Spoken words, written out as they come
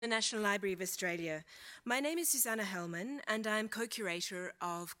The National Library of Australia. My name is Susanna Hellman and I'm co-curator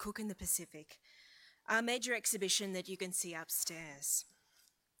of Cook in the Pacific, our major exhibition that you can see upstairs.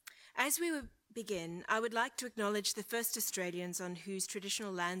 As we begin, I would like to acknowledge the first Australians on whose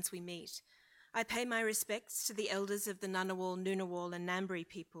traditional lands we meet. I pay my respects to the elders of the Ngunnawal, Noonawal and Ngambri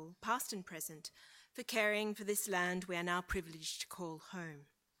people, past and present, for caring for this land we are now privileged to call home.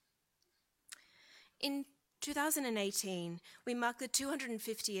 In 2018, we mark the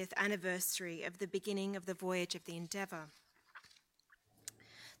 250th anniversary of the beginning of the voyage of the Endeavour.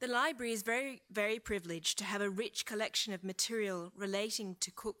 The library is very privileged to have a rich collection of material relating to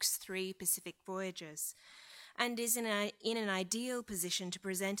Cook's 3 Pacific voyages, and is in an ideal position to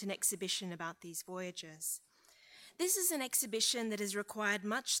present an exhibition about these voyages. This is an exhibition that has required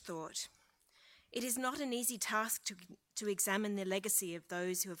much thought. It is not an easy task to examine the legacy of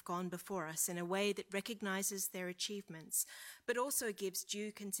those who have gone before us in a way that recognises their achievements, but also gives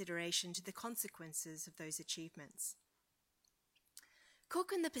due consideration to the consequences of those achievements.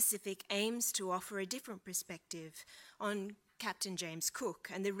 Cook in the Pacific aims to offer a different perspective on Captain James Cook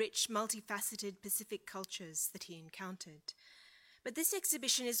and the rich, multifaceted Pacific cultures that he encountered. But this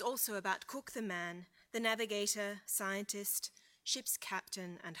exhibition is also about Cook the man, the navigator, scientist, ship's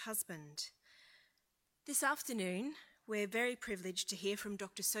captain and husband. This afternoon, we're very privileged to hear from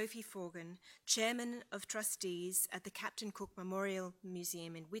Dr. Sophie Forgan, Chairman of Trustees at the Captain Cook Memorial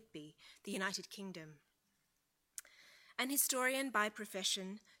Museum in Whitby, the United Kingdom. An historian by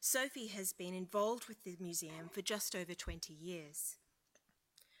profession, Sophie has been involved with the museum for just over 20 years.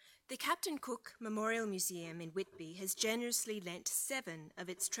 The Captain Cook Memorial Museum in Whitby has generously lent 7 of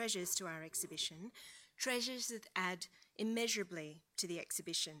its treasures to our exhibition, treasures that add immeasurably to the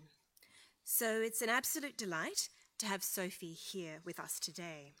exhibition. So it's an absolute delight to have Sophie here with us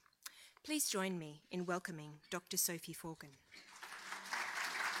today. Please join me in welcoming Dr. Sophie Forgan.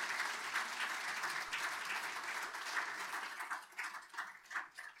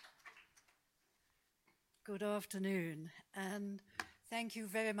 Good afternoon, and thank you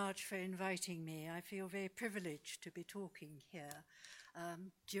very much for inviting me. I feel very privileged to be talking here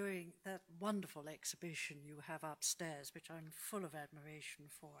during that wonderful exhibition you have upstairs, which I'm full of admiration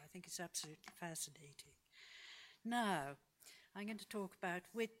for. I think it's absolutely fascinating. Now, I'm going to talk about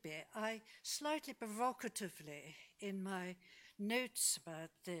Whitby. I slightly provocatively, in my notes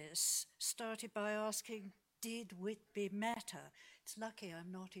about this, started by asking, did Whitby matter? It's lucky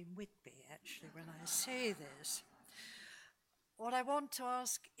I'm not in Whitby, actually, when I say this. What I want to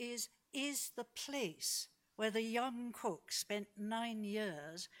ask is the place where the young Cook spent 9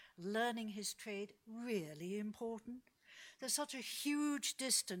 years learning his trade really important? There's such a huge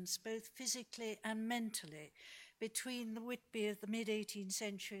distance, both physically and mentally, between the Whitby of the mid-18th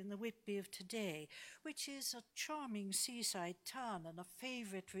century and the Whitby of today, which is a charming seaside town and a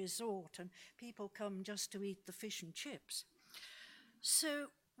favourite resort, and people come just to eat the fish and chips. So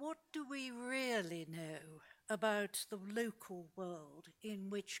what do we really know about the local world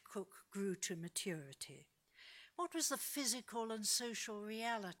in which Cook grew to maturity? What was the physical and social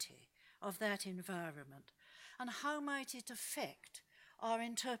reality of that environment, and how might it affect our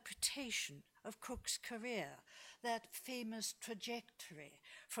interpretation of Cook's career, that famous trajectory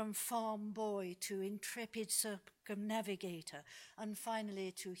from farm boy to intrepid circumnavigator, and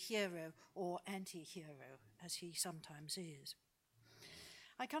finally to hero or anti-hero, as he sometimes is?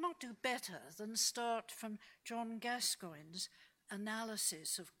 I cannot do better than start from John Gascoigne's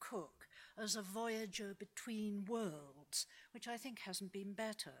analysis of Cook as a voyager between worlds, which I think hasn't been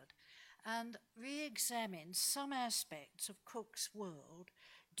bettered, and re-examine some aspects of Cook's world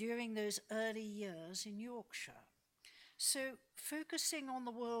during those early years in Yorkshire. So, focusing on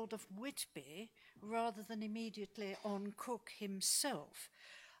the world of Whitby rather than immediately on Cook himself,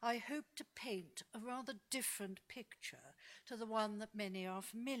 I hope to paint a rather different picture to the one that many are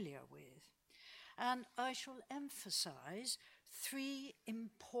familiar with. And I shall emphasize 3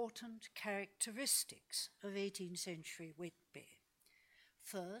 important characteristics of 18th century Whitby.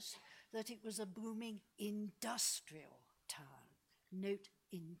 First, that it was a booming industrial town. Note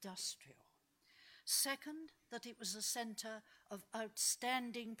industrial. Second, that it was a centre of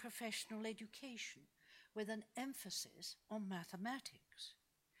outstanding professional education with an emphasis on mathematics.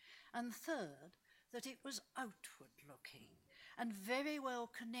 And third, that it was outward-looking and very well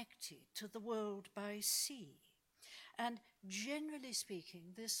connected to the world by sea. And generally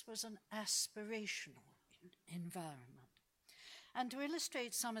speaking, this was an aspirational environment. And to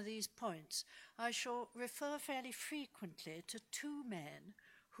illustrate some of these points, I shall refer fairly frequently to 2 men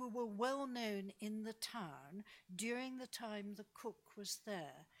who were well known in the town during the time the Cook was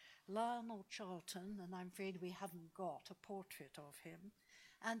there. Lionel Charlton, and I'm afraid we haven't got a portrait of him,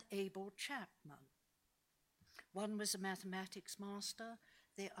 and Abel Chapman. One was a mathematics master,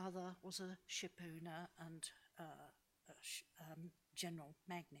 the other was a ship owner and general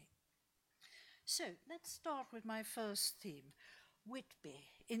magnate. So let's start with my first theme, Whitby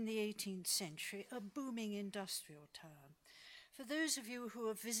in the 18th century, a booming industrial town. For those of you who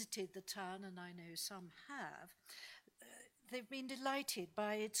have visited the town, and I know some have, they've been delighted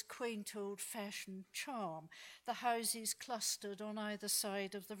by its quaint old-fashioned charm, the houses clustered on either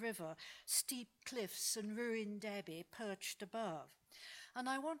side of the river, steep cliffs and ruined abbey perched above. And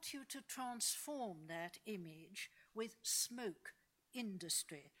I want you to transform that image with smoke,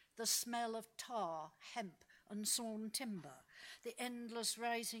 industry, the smell of tar, hemp, and sawn timber, the endless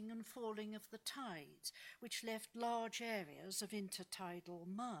rising and falling of the tides, which left large areas of intertidal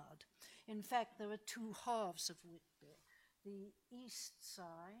mud. In fact, there are two halves of Whitby, the east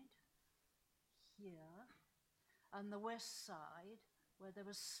side here and the west side, where there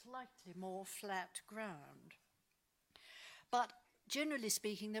was slightly more flat ground. But generally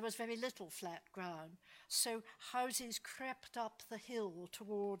speaking, there was very little flat ground, so houses crept up the hill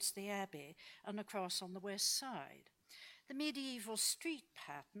towards the abbey and across on the west side. The medieval street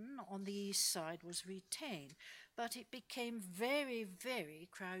pattern on the east side was retained, but it became very, very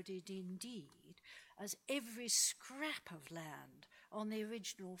crowded indeed, as every scrap of land on the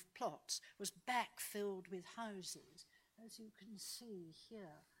original plots was backfilled with houses. As you can see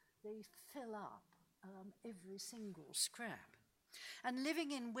here, they fill up every single scrap. And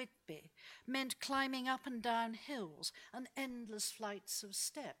living in Whitby meant climbing up and down hills and endless flights of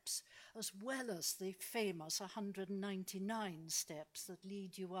steps, as well as the famous 199 steps that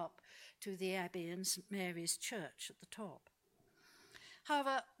lead you up to the Abbey and St Mary's Church at the top.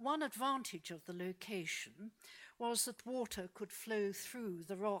 However, one advantage of the location was that water could flow through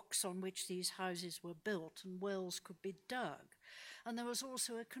the rocks on which these houses were built and wells could be dug. And there was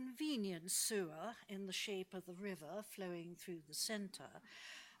also a convenient sewer in the shape of the river flowing through the centre,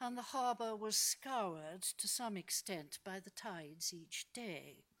 and the harbour was scoured to some extent by the tides each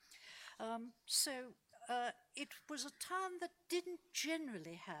day. So it was a town that didn't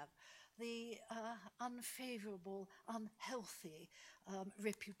generally have the unfavourable, unhealthy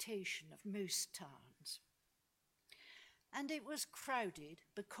reputation of most towns. And it was crowded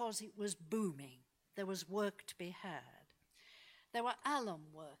because it was booming. There was work to be had. There were alum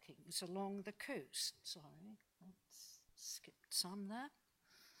workings along the coast. Sorry, let's skip some there.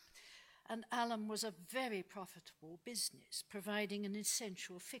 And alum was a very profitable business, providing an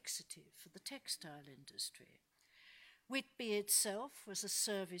essential fixative for the textile industry. Whitby itself was a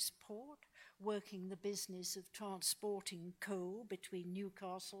service port, working the business of transporting coal between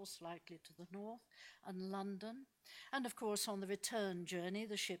Newcastle, slightly to the north, and London. And of course, on the return journey,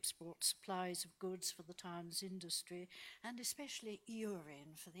 the ships brought supplies of goods for the town's industry, and especially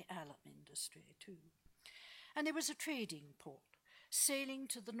urine for the alum industry too. And it was a trading port, sailing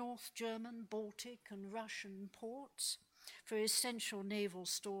to the North German, Baltic, and Russian ports for essential naval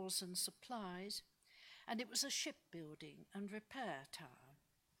stores and supplies. And it was a shipbuilding and repair town.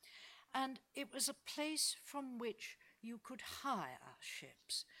 And it was a place from which you could hire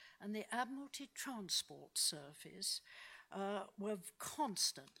ships, and the Admiralty Transport Service were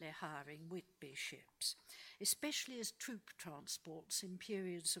constantly hiring Whitby ships, especially as troop transports in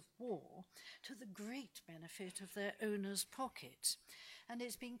periods of war, to the great benefit of their owners' pockets. And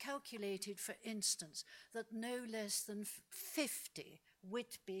it's been calculated, for instance, that no less than 50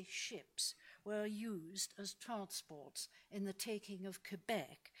 Whitby ships were used as transports in the taking of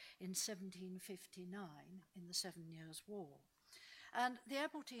Quebec in 1759 in the 7 Years' War. And the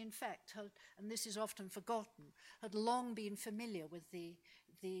Admiralty, in fact, had, and this is often forgotten, had long been familiar with the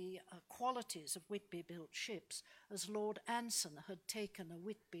qualities of Whitby-built ships, as Lord Anson had taken a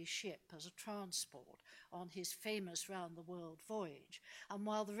Whitby ship as a transport on his famous round-the-world voyage. And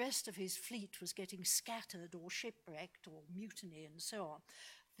while the rest of his fleet was getting scattered or shipwrecked or mutiny and so on,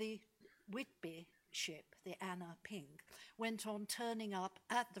 the Whitby ship, the Anna Pink, went on turning up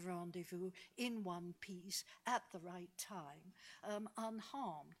at the rendezvous in one piece at the right time,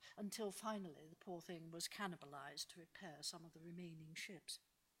 unharmed, until finally the poor thing was cannibalized to repair some of the remaining ships.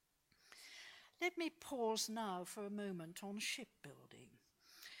 Let me pause now for a moment on shipbuilding.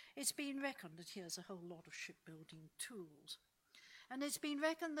 It's been reckoned that here's a whole lot of shipbuilding tools. And it's been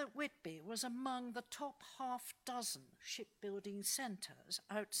reckoned that Whitby was among the top half-dozen shipbuilding centres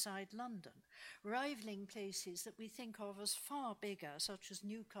outside London, rivaling places that we think of as far bigger, such as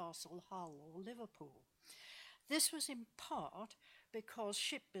Newcastle, Hull, or Liverpool. This was in part because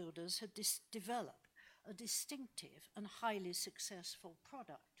shipbuilders had developed a distinctive and highly successful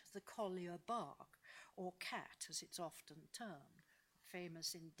product, the collier bark, or cat as it's often termed,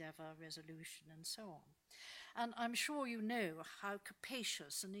 famous Endeavour, Resolution, and so on. And I'm sure you know how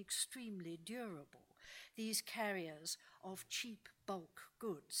capacious and extremely durable these carriers of cheap bulk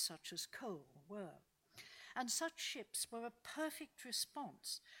goods, such as coal, were. And such ships were a perfect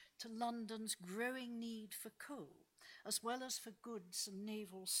response to London's growing need for coal, as well as for goods and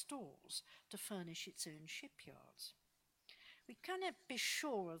naval stores to furnish its own shipyards. We cannot be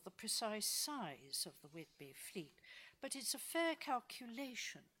sure of the precise size of the Whitby fleet, but it's a fair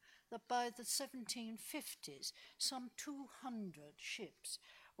calculation that by the 1750s, some 200 ships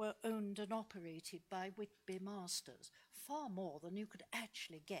were owned and operated by Whitby masters, far more than you could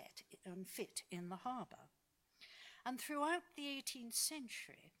actually get and fit in the harbour. And throughout the 18th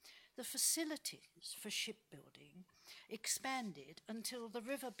century, the facilities for shipbuilding expanded until the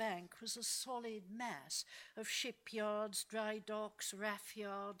riverbank was a solid mass of shipyards, dry docks, raff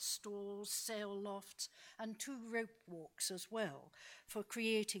yards, stalls, sail lofts, and 2 rope walks as well, for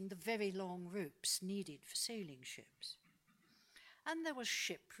creating the very long ropes needed for sailing ships. And there were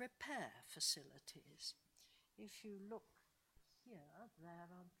ship repair facilities. If you look here, there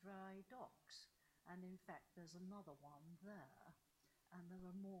are dry docks, and in fact there's another one there. And there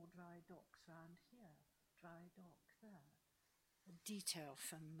are more dry docks around here, dry dock there. A detail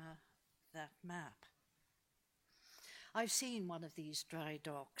from that map. I've seen one of these dry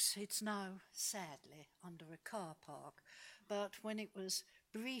docks. It's now, sadly, under a car park. But when it was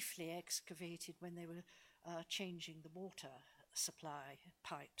briefly excavated, when they were changing the water supply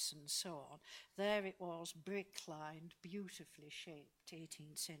pipes and so on, there it was, brick-lined, beautifully shaped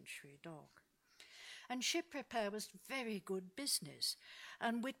 18th century dock. And ship repair was very good business,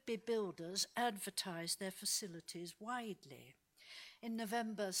 and Whitby builders advertised their facilities widely. In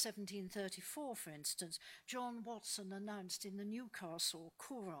November 1734, for instance, John Watson announced in the Newcastle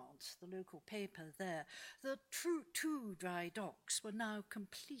Courant, the local paper there, that 2 dry docks were now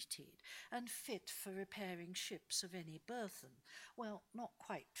completed and fit for repairing ships of any burthen. Well, not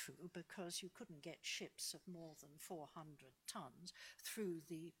quite true, because you couldn't get ships of more than 400 tons through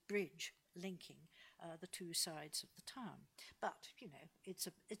the bridge linking the 2 sides of the town. But, you know, it's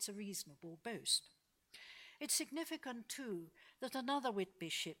a reasonable boast. It's significant, too, that another Whitby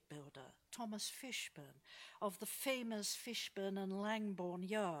shipbuilder, Thomas Fishburn, of the famous Fishburn and Langbourne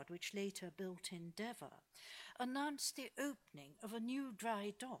yard, which later built Endeavour, announced the opening of a new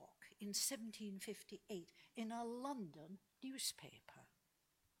dry dock in 1758 in a London newspaper.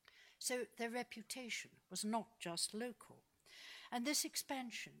 So their reputation was not just local. And this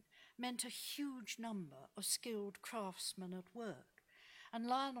expansion meant a huge number of skilled craftsmen at work. And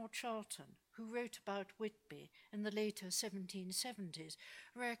Lionel Charlton, who wrote about Whitby in the later 1770s,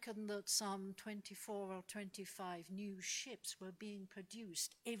 reckoned that some 24 or 25 new ships were being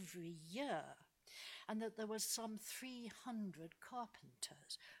produced every year, and that there was some 300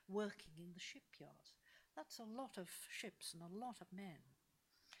 carpenters working in the shipyards. That's a lot of ships and a lot of men.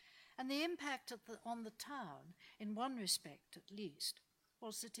 And the impact on the town, in one respect at least,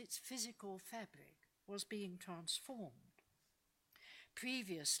 was that its physical fabric was being transformed.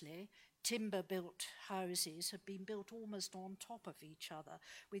 Previously, timber-built houses had been built almost on top of each other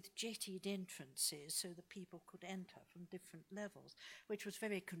with jettied entrances so that people could enter from different levels, which was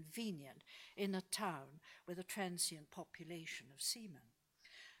very convenient in a town with a transient population of seamen.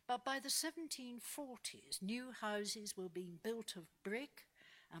 But by the 1740s, new houses were being built of brick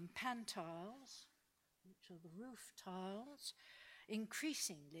and pantiles, which are the roof tiles,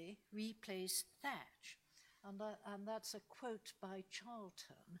 increasingly replaced thatch. And that's a quote by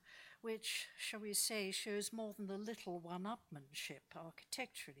Charlton, which, shall we say, shows more than a little one-upmanship,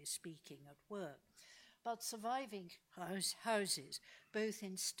 architecturally speaking, at work. But surviving houses, both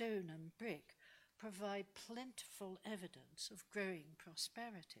in stone and brick, provide plentiful evidence of growing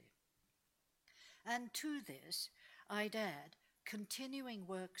prosperity. And to this, I'd add continuing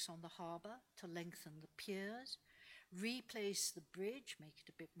works on the harbour to lengthen the piers, replace the bridge, make it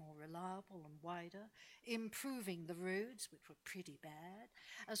a bit more reliable and wider, improving the roads, which were pretty bad,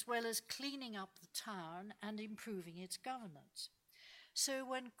 as well as cleaning up the town and improving its governance. So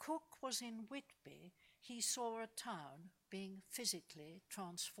when Cook was in Whitby, he saw a town being physically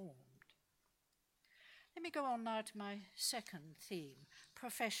transformed. Let me go on now to my second theme,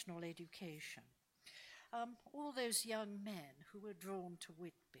 professional education. All those young men who were drawn to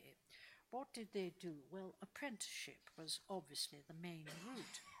Whitby, what did they do? Well, apprenticeship was obviously the main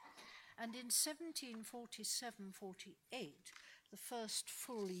route. And in 1747-48, the first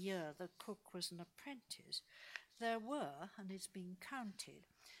full year that Cook was an apprentice, there were, and it's been counted,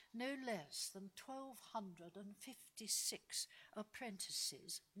 no less than 1,256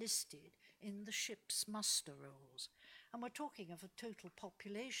 apprentices listed in the ship's muster rolls. And we're talking of a total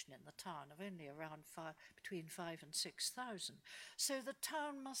population in the town of only around between 5,000 and 6,000. So the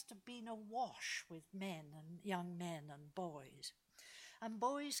town must have been awash with men and young men and boys. And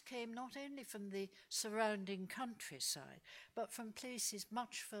boys came not only from the surrounding countryside, but from places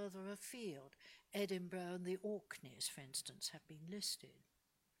much further afield. Edinburgh and the Orkneys, for instance, have been listed.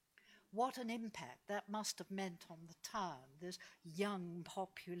 What an impact that must have meant on the town, this young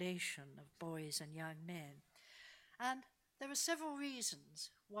population of boys and young men. And there are several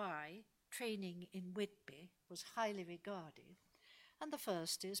reasons why training in Whitby was highly regarded, and the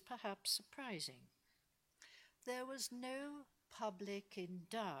first is perhaps surprising. There was no public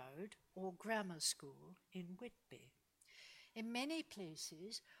endowed or grammar school in Whitby. In many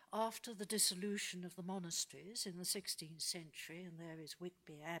places, after the dissolution of the monasteries in the 16th century, and there is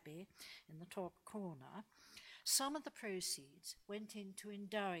Whitby Abbey in the top corner, some of the proceeds went into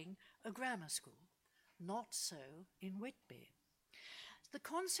endowing a grammar school. Not so in Whitby. The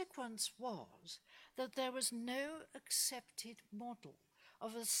consequence was that there was no accepted model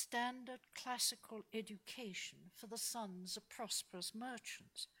of a standard classical education for the sons of prosperous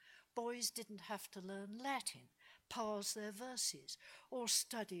merchants. Boys didn't have to learn Latin, parse their verses, or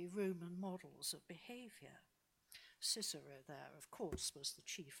study Roman models of behavior. Cicero there, of course, was the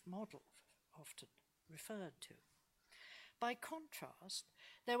chief model often referred to. By contrast,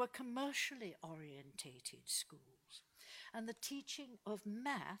 there were commercially orientated schools, and the teaching of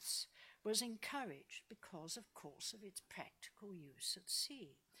maths was encouraged because, of course, of its practical use at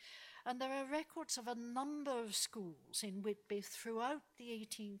sea. And there are records of a number of schools in Whitby throughout the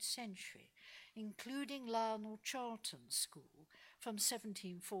 18th century, including Lionel Charlton's school from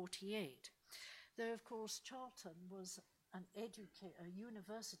 1748. Though, of course, Charlton was a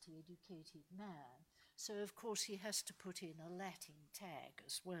university-educated man, so, of course, he has to put in a Latin tag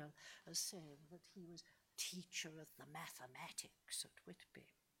as well as saying that he was teacher of the mathematics at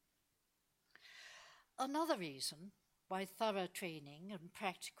Whitby. Another reason why thorough training and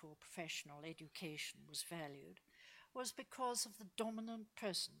practical professional education was valued was because of the dominant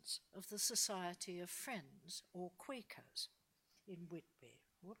presence of the Society of Friends, or Quakers, in Whitby.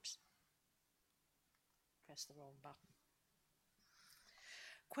 Whoops. Press the wrong button.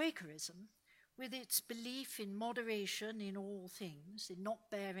 Quakerism, with its belief in moderation in all things, in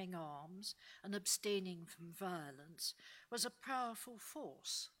not bearing arms and abstaining from violence, was a powerful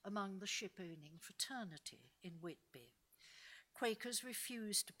force among the ship-owning fraternity in Whitby. Quakers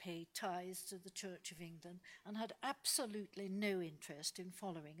refused to pay tithes to the Church of England and had absolutely no interest in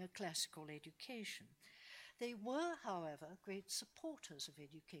following a classical education. They were, however, great supporters of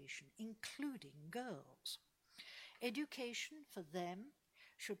education, including girls. Education for them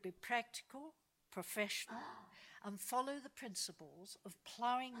should be practical, professional, and follow the principles of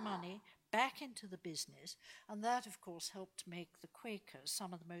ploughing money back into the business, and that, of course, helped make the Quakers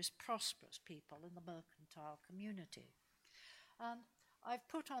some of the most prosperous people in the mercantile community. And I've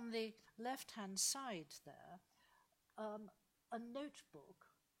put on the left-hand side there a notebook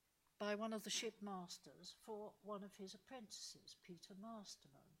by one of the shipmasters for one of his apprentices, Peter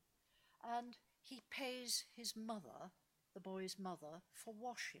Masterman. And he pays his mother, the boy's mother, for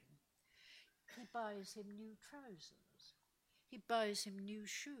washing. He buys him new trousers. He buys him new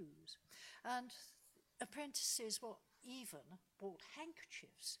shoes. And apprentices even bought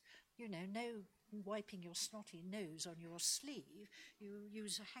handkerchiefs. You know, no wiping your snotty nose on your sleeve. You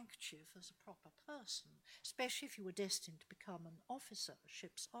use a handkerchief as a proper person, especially if you were destined to become an officer, a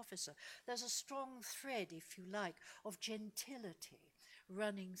ship's officer. There's a strong thread, if you like, of gentility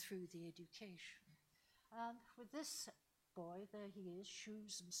running through the education. And with this boy, there he is,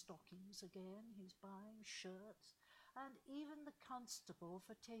 shoes and stockings again. He's buying shirts. And even the constable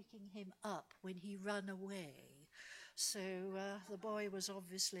for taking him up when he ran away. So the boy was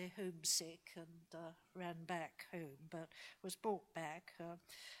obviously homesick and ran back home, but was brought back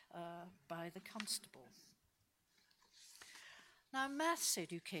by the constable. Now, maths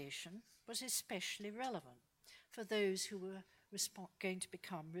education was especially relevant for those who were going to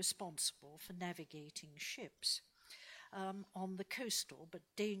become responsible for navigating ships on the coastal but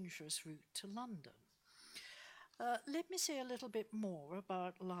dangerous route to London. Let me say a little bit more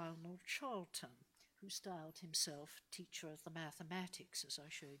about Lionel Charlton, who styled himself teacher of the mathematics, as I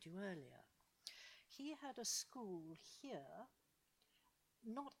showed you earlier. He had a school here,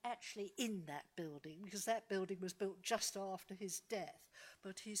 not actually in that building, because that building was built just after his death,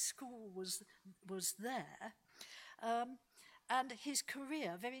 but his school was there. And his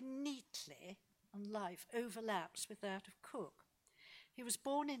career very neatly and life overlaps with that of Cook. He was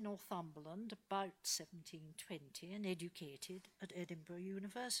born in Northumberland about 1720 and educated at Edinburgh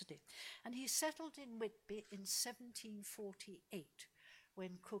University. And he settled in Whitby in 1748,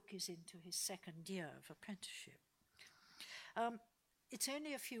 when Cook is into his second year of apprenticeship. It's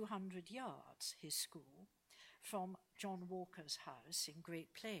only a few hundred yards, his school, from John Walker's house in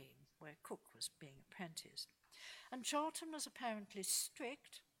Great Plain, where Cook was being apprenticed. And Charlton was apparently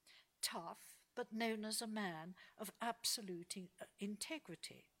strict, tough, but known as a man of absolute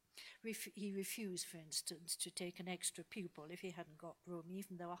integrity. He refused, for instance, to take an extra pupil if he hadn't got room,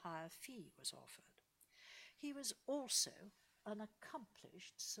 even though a higher fee was offered. He was also an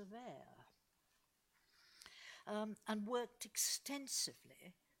accomplished surveyor and worked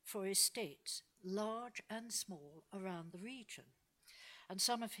extensively for estates, large and small, around the region. And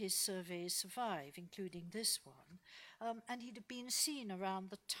some of his surveys survive, including this one. And he'd have been seen around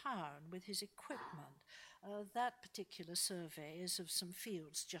the town with his equipment. That particular survey is of some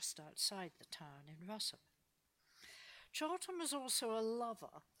fields just outside the town in Russell. Charlton was also a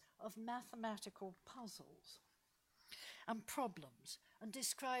lover of mathematical puzzles and problems, and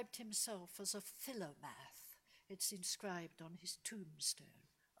described himself as a philomath. It's inscribed on his tombstone,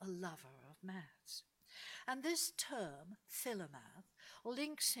 a lover of maths. And this term, philomath,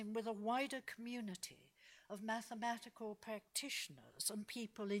 links him with a wider community of mathematical practitioners and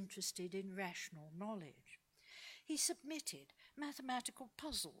people interested in rational knowledge. He submitted mathematical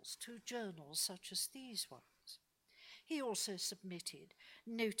puzzles to journals such as these ones. He also submitted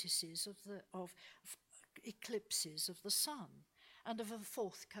notices of eclipses of the sun and of a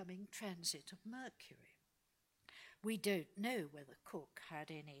forthcoming transit of Mercury. We don't know whether Cook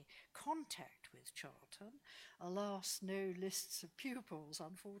had any contact with Charlton. Alas, no lists of pupils,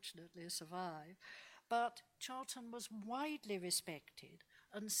 unfortunately, survive. But Charlton was widely respected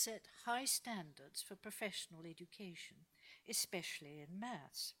and set high standards for professional education, especially in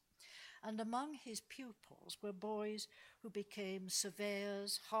maths. And among his pupils were boys who became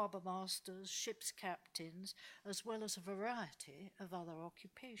surveyors, harbour masters, ship's captains, as well as a variety of other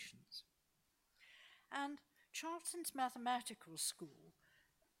occupations. And Charlton's mathematical school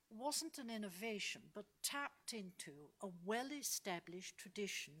wasn't an innovation, but tapped into a well-established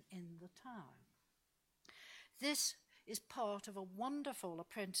tradition in the town. This is part of a wonderful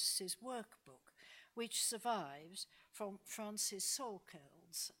apprentice's workbook, which survives from Francis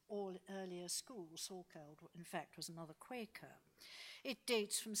Salkeld's earlier school. Salkeld, in fact, was another Quaker. It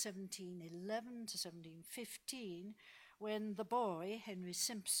dates from 1711 to 1715, when the boy, Henry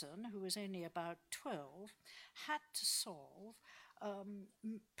Simpson, who was only about 12, had to solve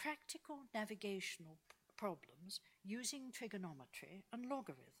practical navigational problems using trigonometry and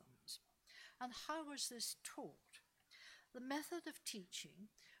logarithms. And how was this taught? The method of teaching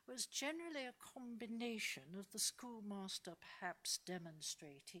was generally a combination of the schoolmaster perhaps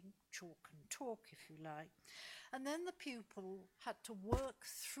demonstrating, chalk and talk if you like, and then the pupil had to work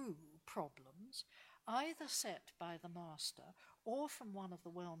through problems either set by the master or from one of the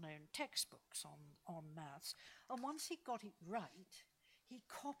well-known textbooks on maths, and once he got it right, he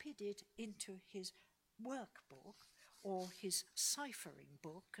copied it into his workbook, or his ciphering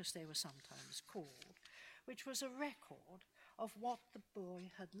book, as they were sometimes called, which was a record of what the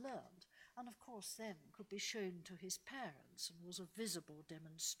boy had learned, and of course then could be shown to his parents and was a visible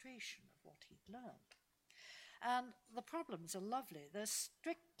demonstration of what he'd learned. And the problems are lovely. They're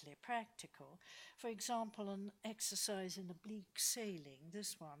strictly practical. For example, an exercise in oblique sailing,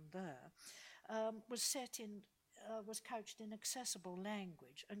 this one there, was couched in accessible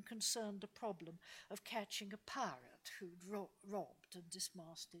language and concerned the problem of catching a pirate who'd robbed and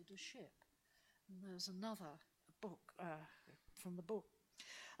dismasted a ship. And there's another book from the book.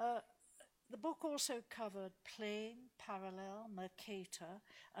 The book also covered plane, parallel, Mercator,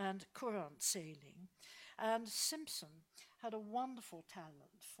 and courant sailing. And Simpson had a wonderful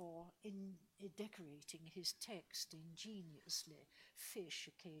talent for decorating his text ingeniously, fish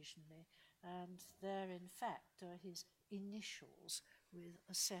occasionally, and there, in fact, are his initials with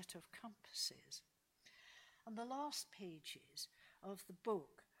a set of compasses. And the last pages of the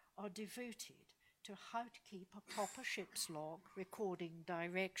book are devoted to how to keep a proper ship's log, recording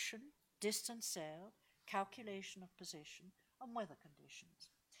direction, distance sailed, calculation of position, and weather conditions.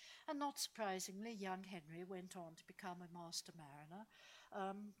 And not surprisingly, young Henry went on to become a master mariner.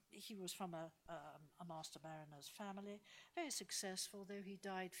 He was from a master mariner's family, very successful, though he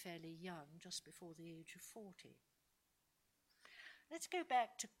died fairly young, just before the age of 40. Let's go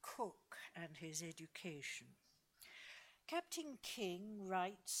back to Cook and his education. Captain King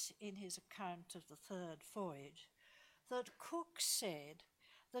writes in his account of the third voyage that Cook said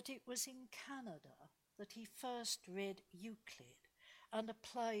that it was in Canada that he first read Euclid, and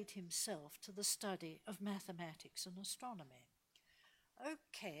applied himself to the study of mathematics and astronomy.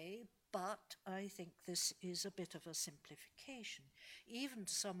 Okay, but I think this is a bit of a simplification, even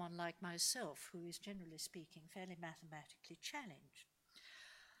to someone like myself, who is generally speaking fairly mathematically challenged.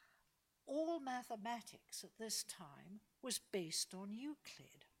 All mathematics at this time was based on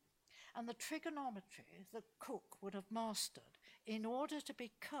Euclid, and the trigonometry that Cook would have mastered in order to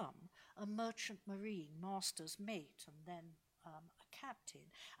become a merchant marine master's mate and then a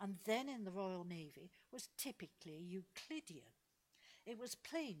captain, and then in the Royal Navy, was typically Euclidean. It was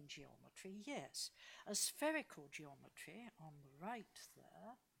plane geometry, yes. A spherical geometry, on the right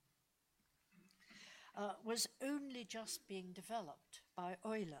there, was only just being developed by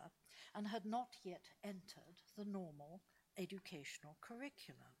Euler and had not yet entered the normal educational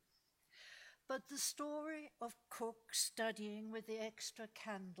curriculum. But the story of Cook studying with the extra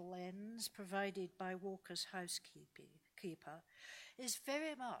candle ends provided by Walker's housekeeper is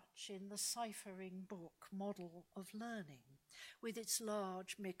very much in the ciphering book model of learning, with its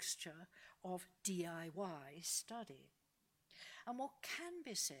large mixture of DIY study. And what can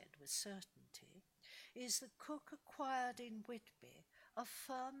be said with certainty is that Cook acquired in Whitby a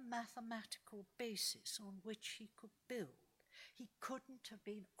firm mathematical basis on which he could build. He couldn't have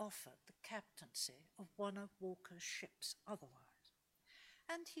been offered the captaincy of one of Walker's ships otherwise.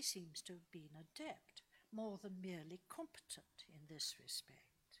 And he seems to have been adept, more than merely competent in this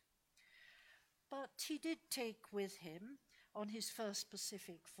respect. But he did take with him, on his first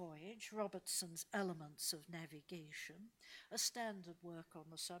Pacific voyage, Robertson's Elements of Navigation, a standard work on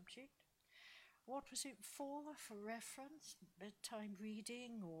the subject. What was it for? For reference, bedtime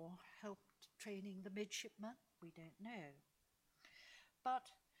reading, or help training the midshipmen? We don't know.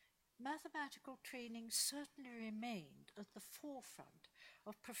 But mathematical training certainly remained at the forefront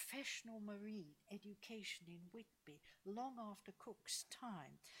of professional marine education in Whitby long after Cook's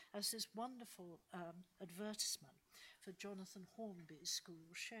time, as this wonderful advertisement for Jonathan Hornby's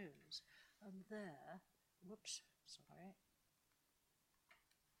school shows. And there,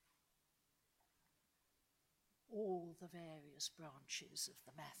 all the various branches of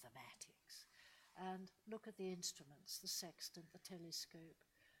the mathematics. And look at the instruments, the sextant, the telescope,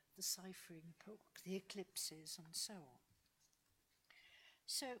 the ciphering book, the eclipses, and so on.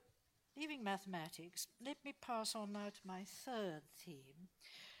 So, leaving mathematics, let me pass on now to my third theme.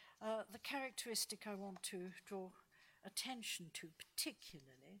 The characteristic I want to draw attention to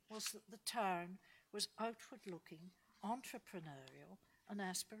particularly was that the town was outward-looking, entrepreneurial, and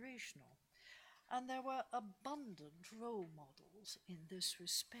aspirational. And there were abundant role models in this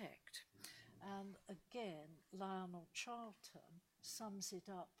respect. And again, Lionel Charlton sums it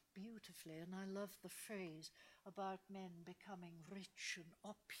up beautifully, and I love the phrase about men becoming rich and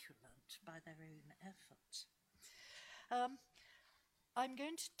opulent by their own efforts. I'm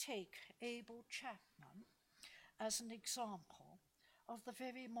going to take Abel Chapman as an example of the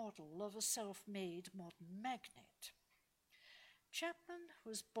very model of a self-made modern magnate. Chapman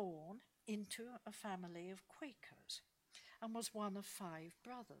was born into a family of Quakers and was one of 5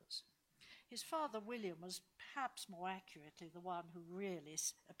 brothers. His father, William, was perhaps more accurately the one who really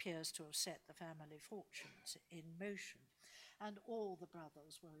appears to have set the family fortunes in motion, and all the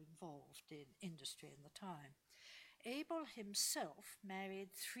brothers were involved in industry in the time. Abel himself married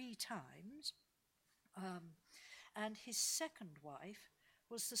 3 times, and his second wife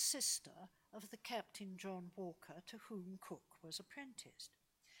was the sister of the Captain John Walker to whom Cook was apprenticed.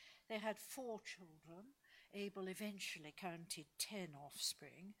 They had 4 children. Abel eventually counted 10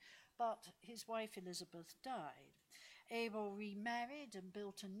 offspring, but his wife Elizabeth died. Abel remarried and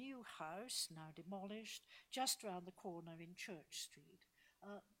built a new house, now demolished, just round the corner in Church Street,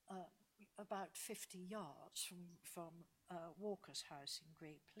 about 50 yards from Walker's house in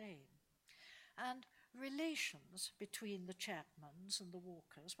Great Plain. And relations between the Chapmans and the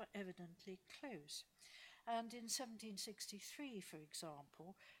Walkers were evidently close. And in 1763, for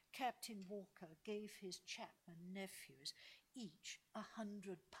example, Captain Walker gave his Chapman nephews each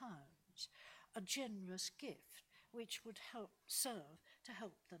 £100, a generous gift which would serve to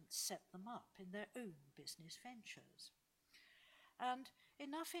help them set them up in their own business ventures. And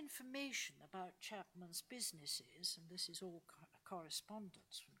enough information about Chapman's businesses, and this is all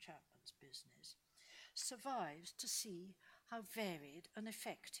correspondence from Chapman's business, survives to see how varied and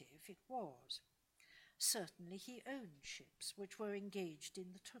effective it was. Certainly he owned ships which were engaged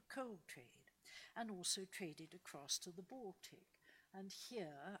in the coal trade and also traded across to the Baltic. And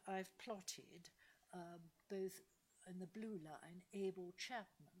here I've plotted both in the blue line Abel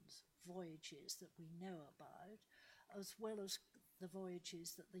Chapman's voyages that we know about, as well as the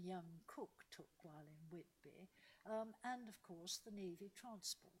voyages that the young Cook took while in Whitby, and of course the Navy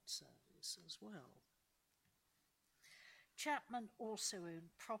Transport Service as well. Chapman also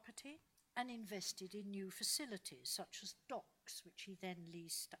owned property and invested in new facilities such as docks, which he then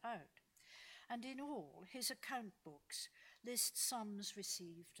leased out. And in all, his account books list sums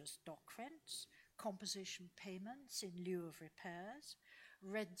received as dock rents, composition payments in lieu of repairs,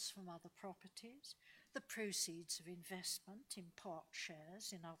 rents from other properties, the proceeds of investment in part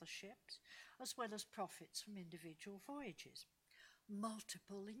shares in other ships, as well as profits from individual voyages.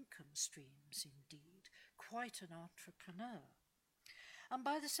 Multiple income streams, indeed, quite an entrepreneur. And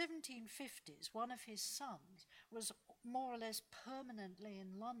by the 1750s, one of his sons was more or less permanently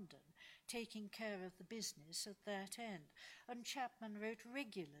in London, taking care of the business at that end, and Chapman wrote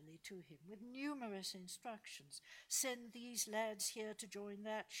regularly to him with numerous instructions. Send these lads here to join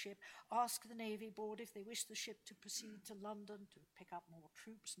that ship, ask the Navy Board if they wish the ship to proceed to London to pick up more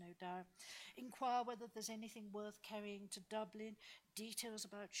troops, no doubt, inquire whether there's anything worth carrying to Dublin, details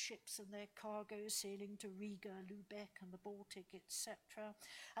about ships and their cargo sailing to Riga, Lubeck and the Baltic, etc.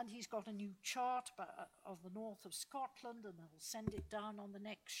 And he's got a new chart of the north of Scotland, and they'll send it down on the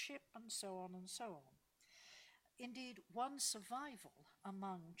next ship, and so on and so on. Indeed, one survival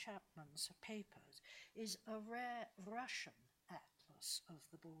among Chapman's papers is a rare Russian atlas of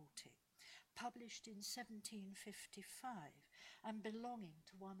the Baltic, published in 1755 and belonging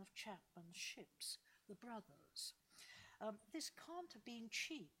to one of Chapman's ships, the Brothers. This can't have been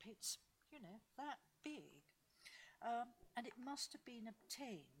cheap. It's, that big. And it must have been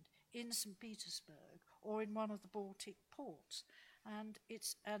obtained in St. Petersburg or in one of the Baltic ports. And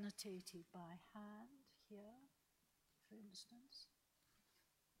it's annotated by hand here, for instance.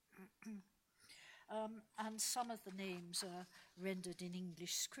 And some of the names are rendered in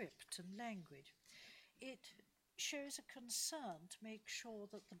English script and language. It shows a concern to make sure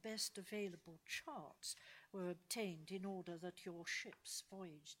that the best available charts were obtained in order that your ships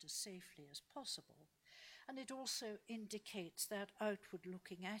voyaged as safely as possible. And it also indicates that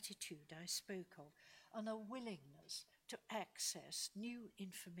outward-looking attitude I spoke of, and a willingness to access new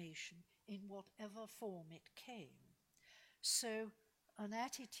information in whatever form it came. So an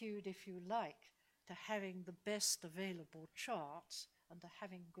attitude, if you like, to having the best available charts and to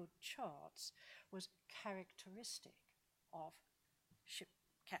having good charts was characteristic of ship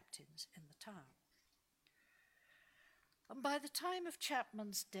captains in the time. And by the time of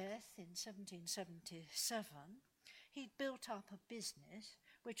Chapman's death in 1777, he'd built up a business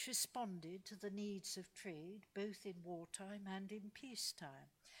which responded to the needs of trade both in wartime and in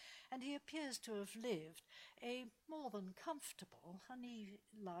peacetime, and he appears to have lived a more than comfortable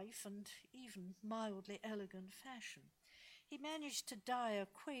life and even mildly elegant fashion. He managed to die a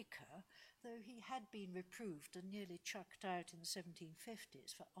Quaker, though he had been reproved and nearly chucked out in the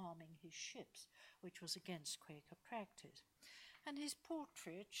 1750s for arming his ships, which was against Quaker practice. And his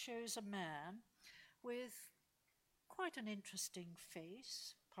portrait shows a man with quite an interesting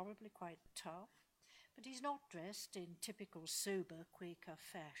face, probably quite tough, but he's not dressed in typical sober Quaker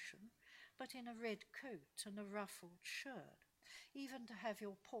fashion, but in a red coat and a ruffled shirt. Even to have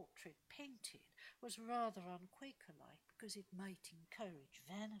your portrait painted was rather un-Quaker-like because it might encourage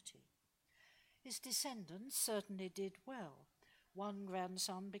vanity. His descendants certainly did well, one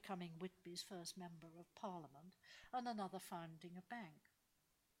grandson becoming Whitby's first member of Parliament and another founding a bank.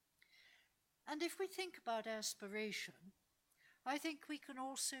 And if we think about aspiration, I think we can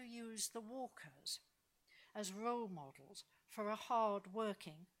also use the Walkers as role models for a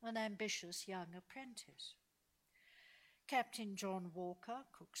hard-working and ambitious young apprentice. Captain John Walker,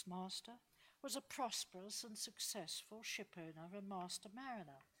 Cook's master, was a prosperous and successful shipowner and master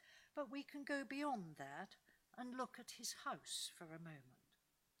mariner, but we can go beyond that and look at his house for a moment.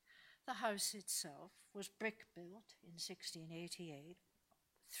 The house itself was brick-built in 1688,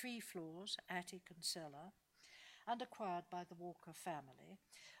 3 floors, attic and cellar, and acquired by the Walker family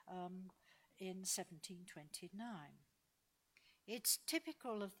in 1729. It's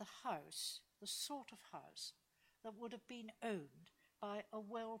typical of the house, the sort of house that would have been owned by a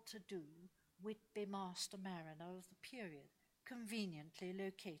well-to-do Whitby master mariner of the period, conveniently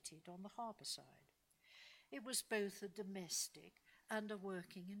located on the harbour side. It was both a domestic and a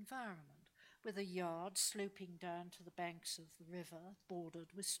working environment, with a yard sloping down to the banks of the river, bordered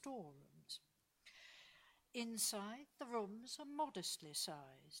with storerooms. Inside, the rooms are modestly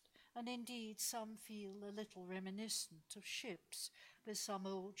sized, and indeed some feel a little reminiscent of ships, with some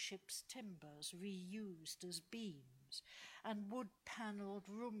old ship's timbers reused as beams, and wood-panelled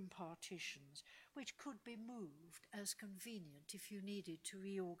room partitions, which could be moved as convenient if you needed to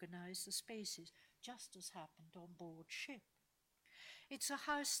reorganise the spaces, just as happened on board ship. It's a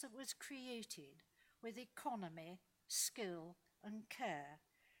house that was created with economy, skill, and care,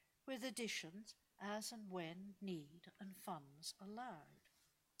 with additions as and when need and funds allowed.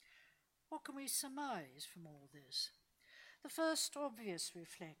 What can we surmise from all this? The first obvious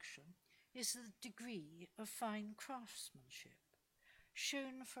reflection is the degree of fine craftsmanship,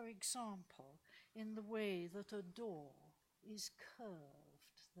 shown, for example, in the way that a door is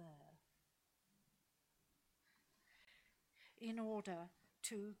curved there, in order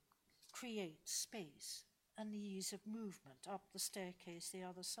to create space and ease of movement up the staircase the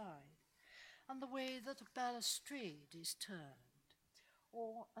other side, and the way that a balustrade is turned,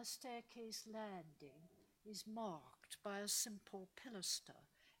 or a staircase landing is marked by a simple pilaster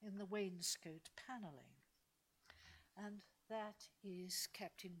in the wainscot panelling. And that is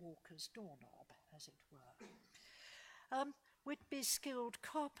Captain Walker's doorknob, as it were. Whitby's skilled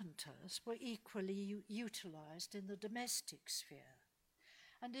carpenters were equally utilised in the domestic sphere,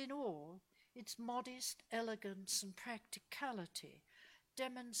 and in all, its modest elegance and practicality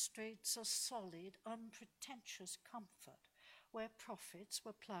demonstrates a solid, unpretentious comfort where profits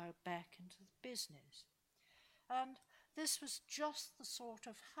were ploughed back into the business. And this was just the sort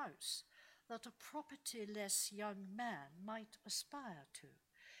of house that a property-less young man might aspire to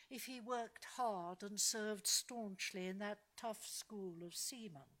if he worked hard and served staunchly in that tough school of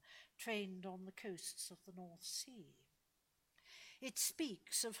seamen trained on the coasts of the North Sea. It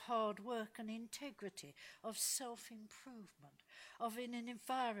speaks of hard work and integrity, of self-improvement, of an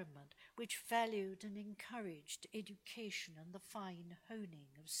environment which valued and encouraged education and the fine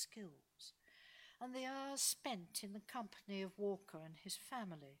honing of skills. And the hours spent in the company of Walker and his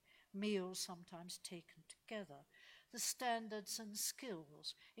family, meals sometimes taken together, the standards and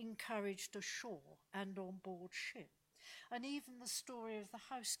skills encouraged ashore and on board ship, and even the story of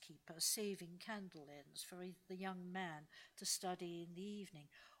the housekeeper saving candle ends for the young man to study in the evening,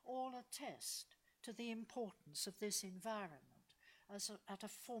 all attest to the importance of this environment at a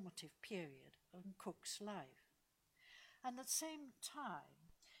formative period in Cook's life. And at the same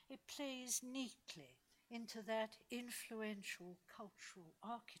time, it plays neatly into that influential cultural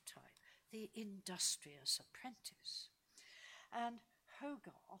archetype, the industrious apprentice. And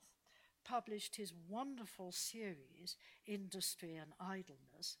Hogarth published his wonderful series, Industry and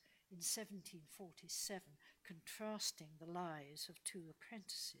Idleness, in 1747, contrasting the lives of two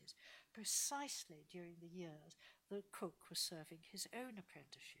apprentices, precisely during the years that Cook was serving his own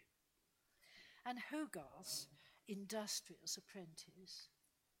apprenticeship. And Hogarth's industrious apprentice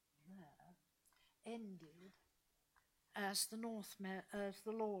there ended as the Lord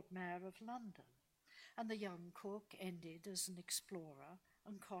Mayor of London, and the young Cook ended as an explorer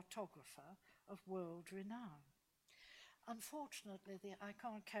and cartographer of world renown. Unfortunately, I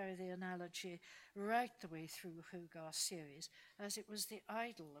can't carry the analogy right the way through Hogarth's series, as it was the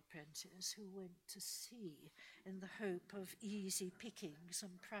idle apprentice who went to sea in the hope of easy pickings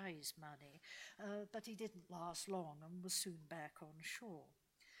and prize money, but he didn't last long and was soon back on shore.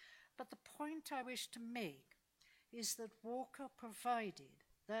 But the point I wish to make is that Walker provided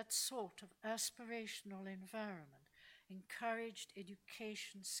that sort of aspirational environment, encouraged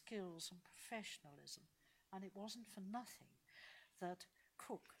education, skills, and professionalism, and it wasn't for nothing that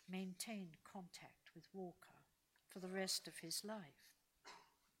Cook maintained contact with Walker for the rest of his life.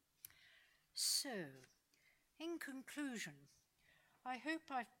 So, in conclusion, I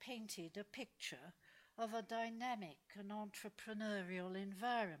hope I've painted a picture of a dynamic and entrepreneurial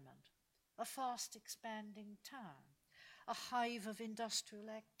environment, a fast expanding town, a hive of industrial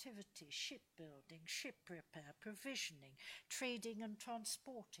activity, shipbuilding, ship repair, provisioning, trading and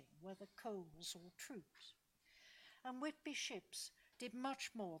transporting, whether coals or troops. And Whitby ships did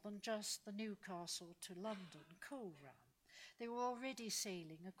much more than just the Newcastle to London coal run. They were already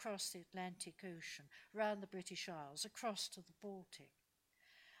sailing across the Atlantic Ocean, round the British Isles, across to the Baltic.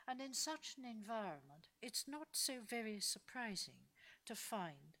 And in such an environment, it's not so very surprising to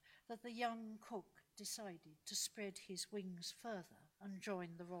find that the young Cook decided to spread his wings further and join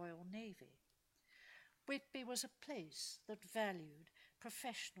the Royal Navy. Whitby was a place that valued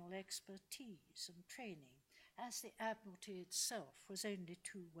professional expertise and training, as the Admiralty itself was only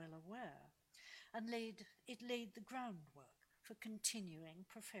too well aware, and it laid the groundwork for continuing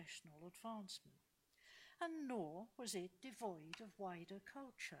professional advancement. And nor was it devoid of wider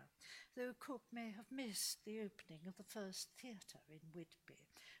culture, though Cook may have missed the opening of the first theatre in Whitby,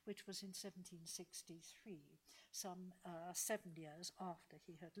 which was in 1763, some 7 years after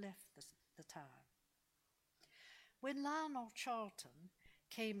he had left the town. When Lionel Charlton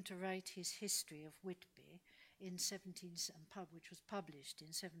came to write his history of Whitby, which was published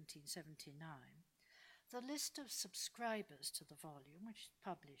in 1779, The list of subscribers to the volume, which is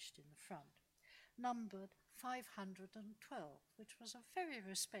published in the front, numbered 512, which was a very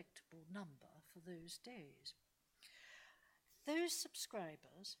respectable number for those days. Those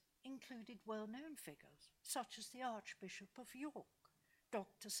subscribers included well-known figures, such as the Archbishop of York,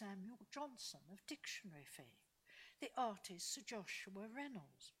 Dr. Samuel Johnson of dictionary fame, the artist Sir Joshua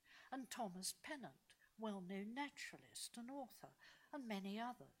Reynolds, and Thomas Pennant, well-known naturalist and author, and many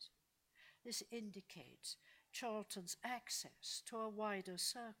others. This indicates Charlton's access to a wider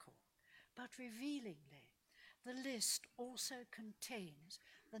circle, but revealingly, the list also contains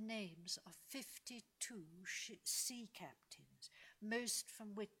the names of 52 sea captains, most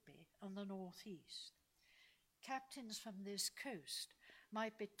from Whitby and the northeast. Captains from this coast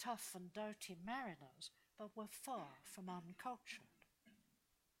might be tough and doughty mariners, but were far from uncultured.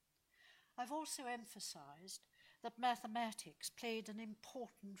 I've also emphasized that mathematics played an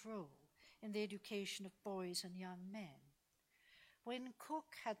important role in the education of boys and young men. When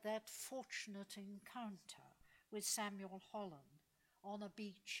Cook had that fortunate encounter with Samuel Holland on a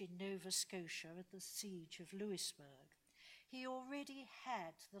beach in Nova Scotia at the siege of Louisbourg, he already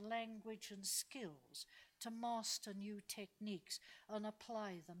had the language and skills to master new techniques and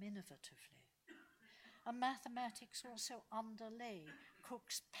apply them innovatively. And mathematics also underlay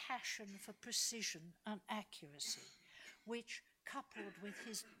Cook's passion for precision and accuracy, which, coupled with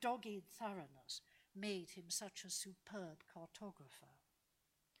his dogged thoroughness, made him such a superb cartographer.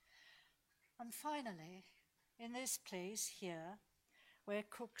 And finally, in this place here, where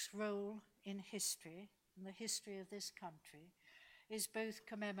Cook's role in history, in the history of this country, is both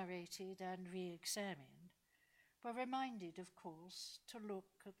commemorated and re-examined, we're reminded, of course, to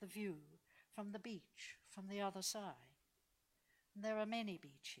look at the view from the beach, from the other side. And there are many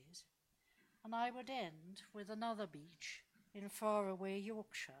beaches, and I would end with another beach in faraway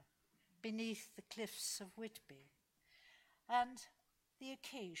Yorkshire, beneath the cliffs of Whitby, and the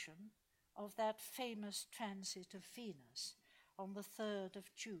occasion of that famous transit of Venus on the 3rd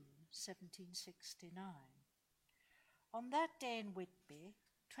of June, 1769. On that day in Whitby,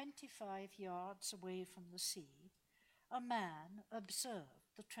 25 yards away from the sea, a man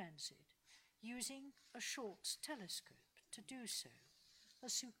observed the transit using a Short's telescope to do so, a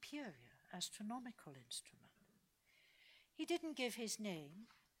superior astronomical instrument. He didn't give his name,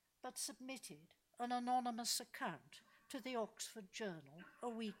 but submitted an anonymous account to the Oxford Journal a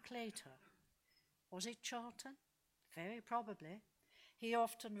week later. Was it Charlton? Very probably. He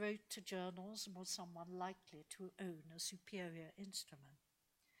often wrote to journals and was someone likely to own a superior instrument.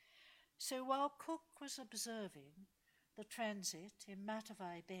 So while Cook was observing the transit in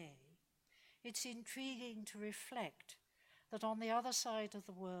Matavai Bay, it's intriguing to reflect that on the other side of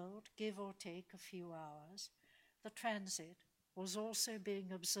the world, give or take a few hours, the transit was also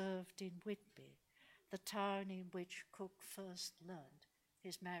being observed in Whitby, the town in which Cook first learned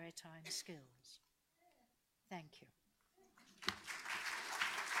his maritime skills. Thank you.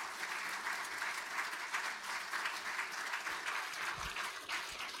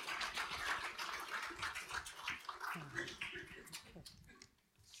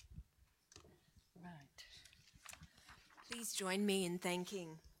 Right. Please join me in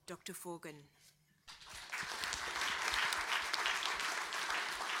thanking Dr. Forgan.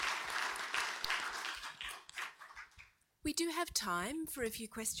 We do have time for a few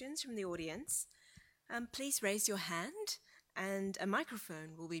questions from the audience. Please raise your hand and a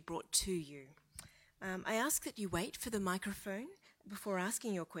microphone will be brought to you. I ask that you wait for the microphone before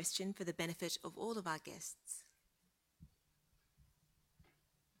asking your question for the benefit of all of our guests.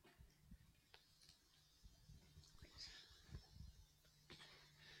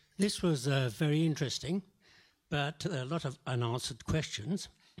 This was very interesting, but a lot of unanswered questions.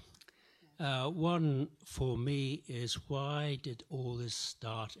 One for me is, why did all this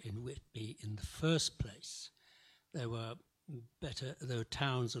start in Whitby in the first place? There were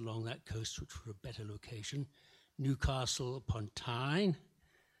towns along that coast which were a better location. Newcastle upon Tyne,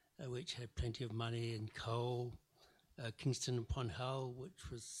 which had plenty of money and coal. Kingston upon Hull, which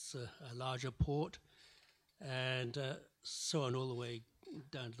was a larger port, and so on all the way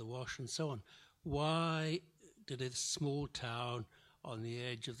down to the Wash and so on. Why did a small town on the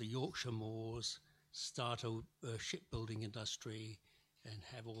edge of the Yorkshire moors start a shipbuilding industry and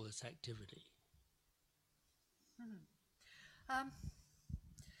have all this activity?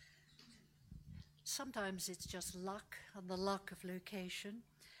 Sometimes it's just luck and the luck of location.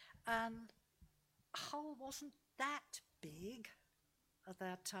 And Hull wasn't that big at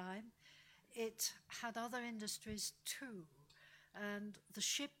that time. It had other industries too. And the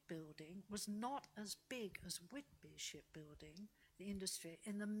shipbuilding was not as big as Whitby shipbuilding. the industry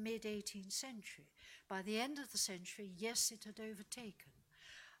in the mid-18th century. By the end of the century, yes, it had overtaken.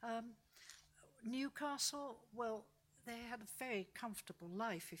 Newcastle, well, they had a very comfortable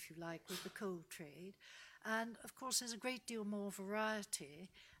life, if you like, with the coal trade. And, of course, there's a great deal more variety.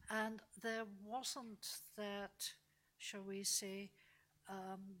 And there wasn't that, shall we say,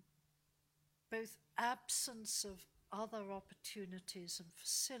 both absence of other opportunities and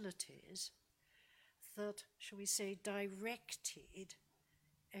facilities that, shall we say, directed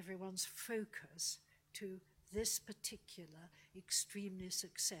everyone's focus to this particular extremely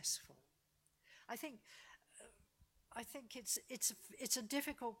successful. I think it's a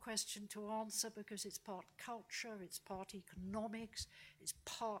difficult question to answer because it's part culture, it's part economics, it's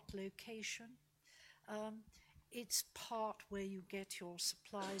part location, it's part where you get your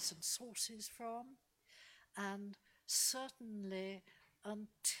supplies and sources from, and certainly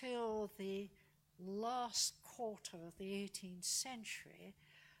until the last quarter of the 18th century,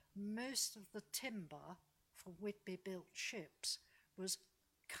 most of the timber for Whitby-built ships was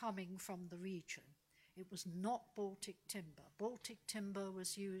coming from the region. It was not Baltic timber. Baltic timber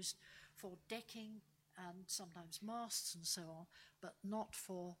was used for decking and sometimes masts and so on, but not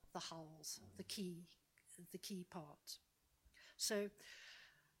for the hulls, the key parts. So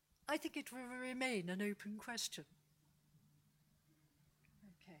I think it will remain an open question.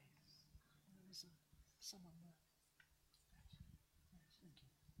 Okay. There was someone there. Thank you.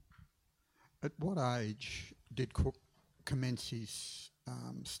 At what age did Cook commence his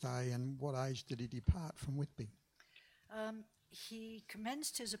stay, and what age did he depart from Whitby? He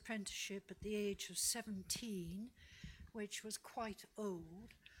commenced his apprenticeship at the age of 17, which was quite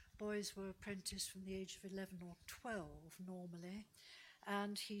old. Boys were apprenticed from the age of 11 or 12 normally,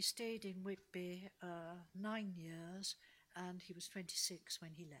 and he stayed in Whitby 9 years, and he was 26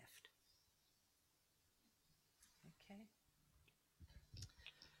 when he left. Okay.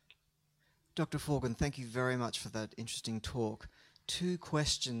 Dr. Forgan, thank you very much for that interesting talk. 2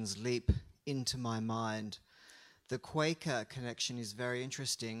 questions leap into my mind. The Quaker connection is very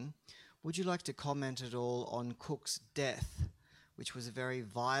interesting. Would you like to comment at all on Cook's death, which was a very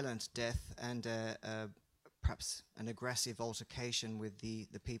violent death and perhaps an aggressive altercation with the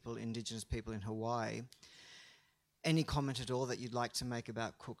people, indigenous people in Hawaii? Any comment at all that you'd like to make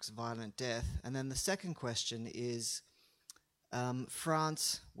about Cook's violent death? And then the second question is,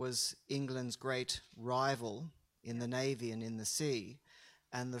 France was England's great rival in the Navy and in the sea,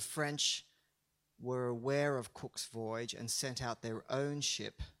 and the French were aware of Cook's voyage and sent out their own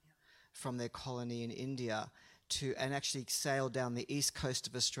ship from their colony in India and actually sailed down the east coast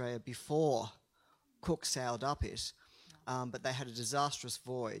of Australia before Cook sailed up it, but they had a disastrous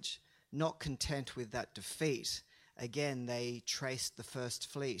voyage. Not content with that defeat, again they traced the first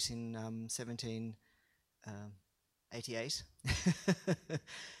fleet in 1788,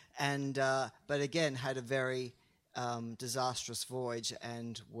 and but again had a very disastrous voyage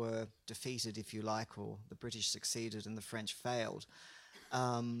and were defeated, if you like, or the British succeeded and the French failed.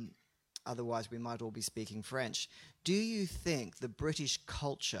 Otherwise we might all be speaking French. Do you think the British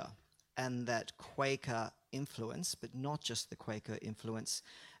culture and that Quaker influence, but not just the Quaker influence,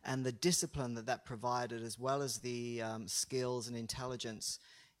 and the discipline that provided, as well as the skills and intelligence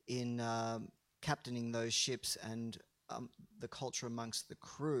in captaining those ships and the culture amongst the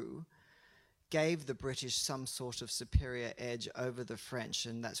crew, gave the British some sort of superior edge over the French,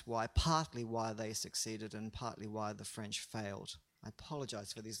 and that's partly why they succeeded and partly why the French failed? I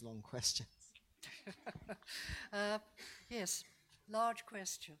apologize for these long questions. Yes, large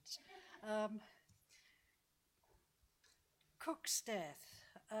questions. Cook's death,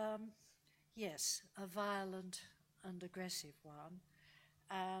 yes, a violent and aggressive one,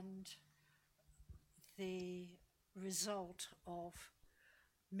 and the result of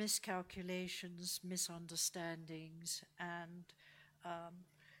miscalculations, misunderstandings, and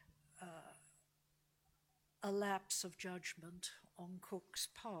a lapse of judgment on Cook's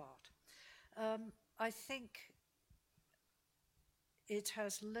part. I think it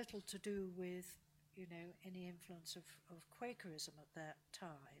has little to do with, any influence of Quakerism at that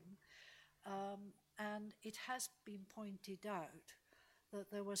time, and it has been pointed out that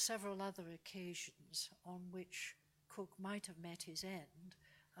there were several other occasions on which Cook might have met his end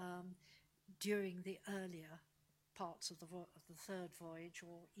during the earlier parts of the third voyage,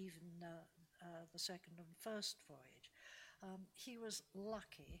 or even the second and first voyage. He was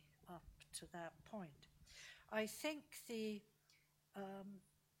lucky up to that point. I think the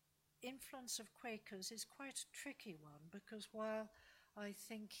influence of Quakers is quite a tricky one, because while I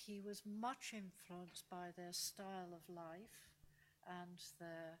think he was much influenced by their style of life and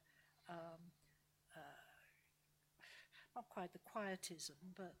their not quite the quietism,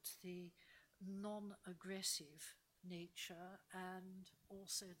 but the non-aggressive nature, and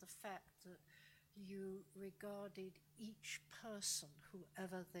also the fact that you regarded each person,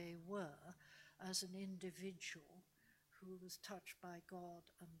 whoever they were, as an individual who was touched by God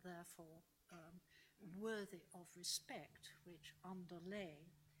and therefore worthy of respect, which underlay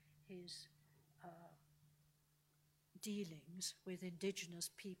his dealings with indigenous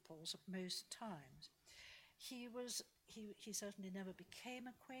peoples at most times. He certainly never became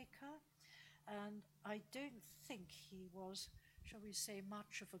a Quaker, and I don't think he was, shall we say,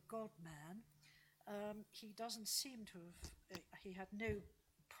 much of a God man. He doesn't seem to have, he had no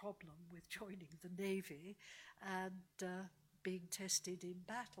problem with joining the Navy and being tested in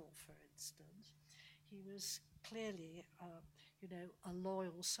battle, for instance. He was clearly, a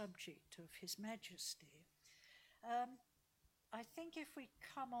loyal subject of His Majesty. I think if we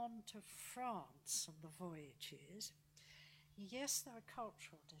come on to France and the voyages, yes, there are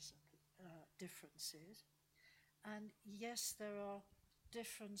cultural differences, and yes, there are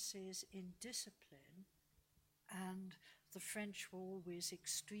differences in discipline, and the French were always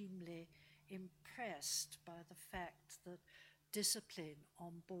extremely impressed by the fact that discipline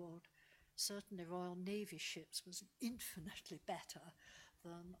on board certainly Royal Navy ships was infinitely better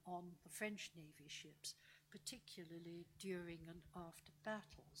than on the French Navy ships, particularly during and after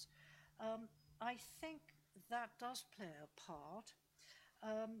battles. I think that does play a part,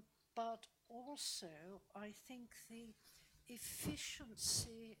 but also I think the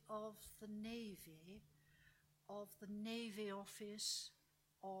efficiency of the Navy office,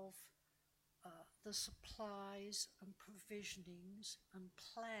 of the supplies and provisionings and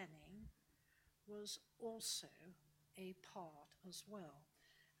planning was also a part as well.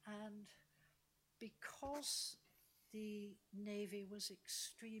 And because the Navy was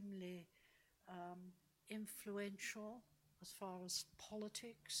extremely influential as far as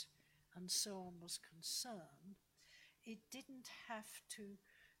politics and so on was concerned, it didn't have to,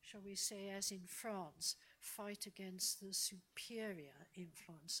 shall we say, as in France, fight against the superior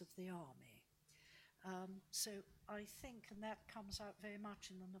influence of the army. So I think, and that comes out very much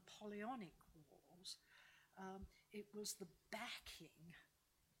in the Napoleonic Wars, it was the backing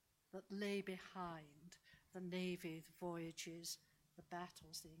that lay behind the Navy, the voyages, the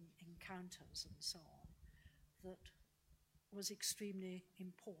battles, the encounters, and so on, that was extremely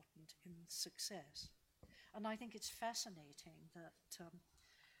important in success. And I think it's fascinating that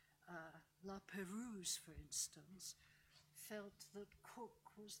La Pérouse, for instance, felt that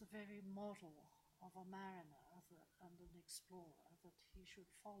Cook was the very model of a mariner and an explorer that he should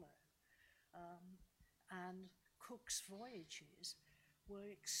follow. And Cook's voyages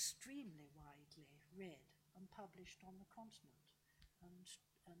were extremely widely read and published on the continent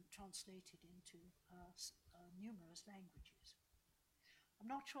and translated into numerous languages. I'm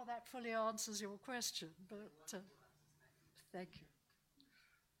not sure that fully answers your question, but thank you.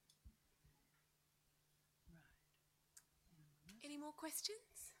 Right. Any more questions?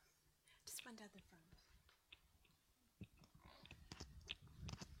 Just one down the front.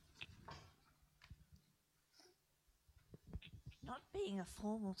 Not being a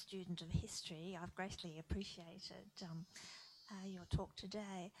formal student of history, I've greatly appreciated your talk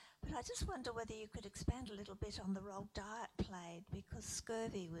today, but I just wonder whether you could expand a little bit on the role diet played, because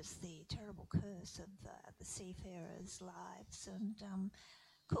scurvy was the terrible curse of the seafarers' lives, and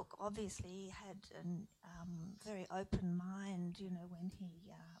Cook obviously had a very open mind, when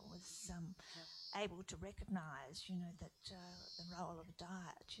he was able to recognise, that the role of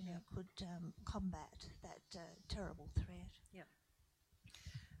diet, could combat that terrible threat. Yeah.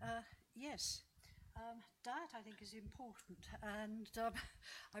 Yes. Diet, I think, is important, and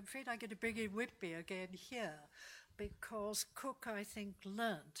I'm afraid I'm going to bring in Whitby again here, because Cook, I think,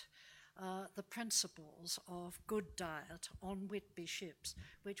 learnt the principles of good diet on Whitby ships,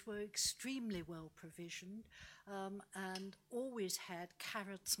 which were extremely well provisioned and always had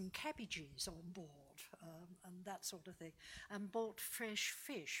carrots and cabbages on board and that sort of thing, and bought fresh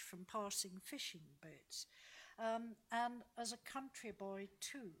fish from passing fishing boats. And as a country boy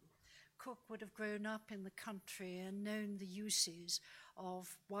too, Cook would have grown up in the country and known the uses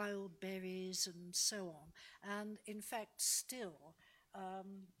of wild berries and so on. And in fact, still,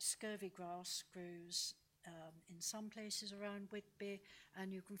 scurvy grass grows in some places around Whitby,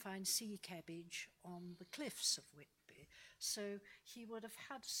 and you can find sea cabbage on the cliffs of Whitby. So he would have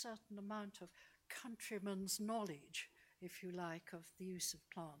had a certain amount of countryman's knowledge, if you like, of the use of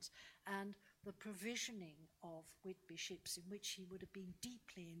plants, and the provisioning of Whitby ships, in which he would have been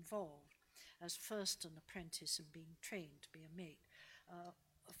deeply involved as first an apprentice and being trained to be a mate,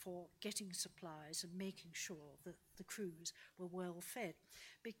 for getting supplies and making sure that the crews were well fed,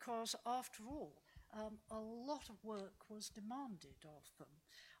 because after all, a lot of work was demanded of them.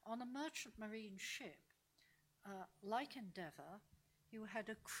 On a merchant marine ship, like Endeavour, you had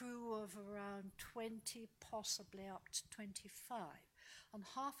a crew of around 20, possibly up to 25, and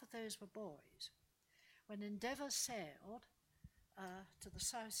half of those were boys. When Endeavour sailed to the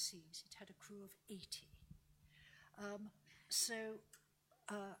South Seas, it had a crew of 80.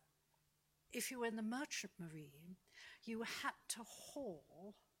 If you were in the merchant marine, you had to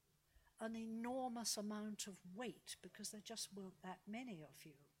haul an enormous amount of weight because there just weren't that many of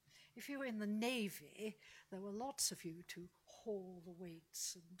you. If you were in the Navy, there were lots of you to haul the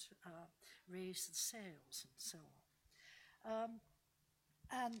weights and raise the sails and so on.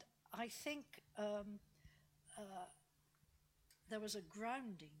 And I think there was a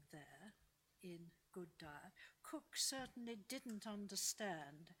grounding there in good diet. Cook certainly didn't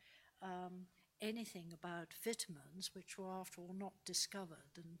understand anything about vitamins, which were after all not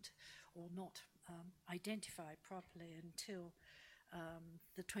discovered or not identified properly until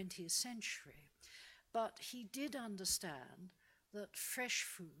the 20th century. But he did understand that fresh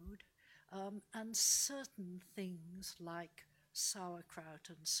food and certain things like sauerkraut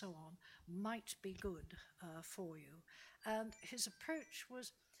and so on might be good for you. And his approach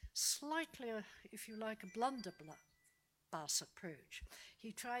was slightly, if you like, a blunderbuss approach.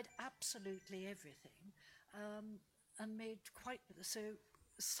 He tried absolutely everything and made quite so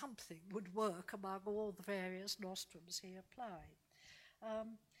something would work among all the various nostrums he applied.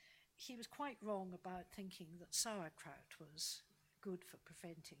 He was quite wrong about thinking that sauerkraut was good for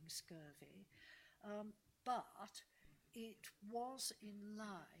preventing scurvy, but it was in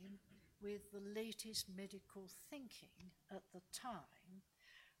line with the latest medical thinking at the time,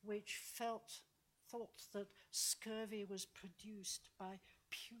 which thought that scurvy was produced by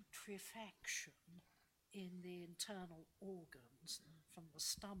putrefaction in the internal organs from the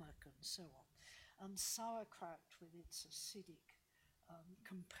stomach and so on. And sauerkraut, with its acidic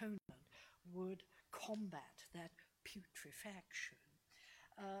component, would combat that putrefaction.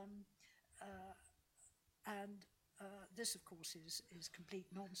 This, of course, is complete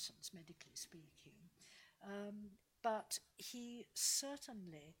nonsense, medically speaking. But he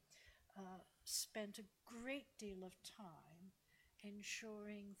certainly spent a great deal of time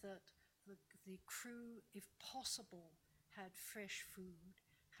ensuring that the crew, if possible, had fresh food,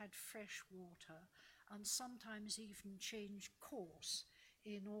 had fresh water, and sometimes even changed course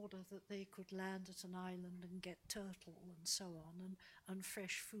in order that they could land at an island and get turtle and so on, and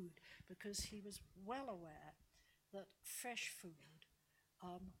fresh food, because he was well aware that fresh food,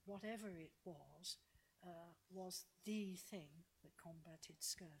 whatever it was the thing that combated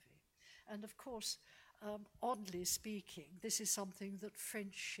scurvy. And of course, oddly speaking, this is something that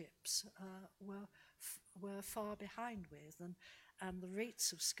French ships were far behind with, and the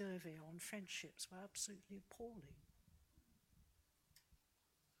rates of scurvy on French ships were absolutely appalling.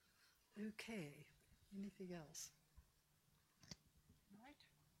 Okay, anything else? Right?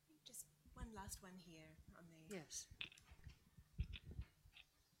 Just one last one here on the... Yes.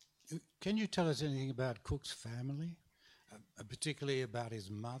 Can you tell us anything about Cook's family, particularly about his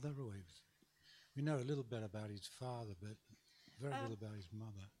mother? We know a little bit about his father, but very little about his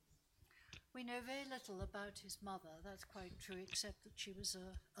mother. We know very little about his mother, that's quite true, except that she was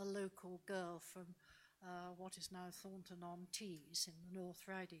a local girl from what is now Thornton-on-Tees in the North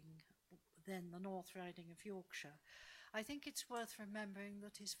Riding, then the North Riding of Yorkshire. I think it's worth remembering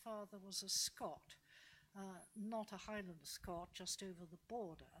that his father was a Scot, not a Highland Scot just over the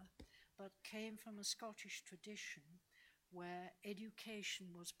border, but came from a Scottish tradition where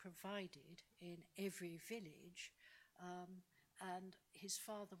education was provided in every village, and his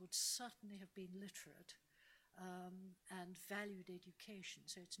father would certainly have been literate and valued education.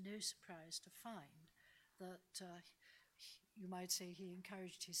 So it's no surprise to find that you might say he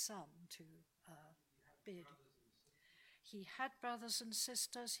encouraged his son to be. He had brothers and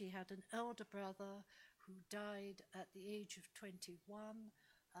sisters. He had an elder brother who died at the age of 21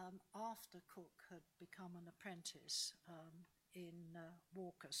 after Cook had become an apprentice in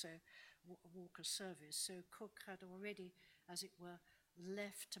Walker service. So Cook had already, as it were,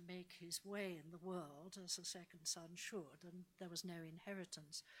 left to make his way in the world as a second son should, and there was no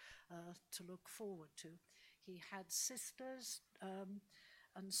inheritance to look forward to. He had sisters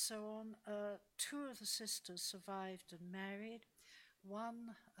and so on. Two of the sisters survived and married.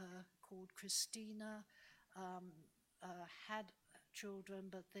 One, called Christina, had children,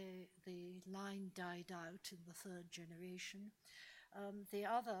 but the line died out in the third generation. The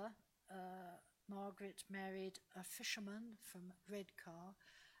other, Margaret married a fisherman from Redcar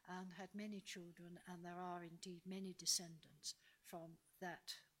and had many children, and there are indeed many descendants from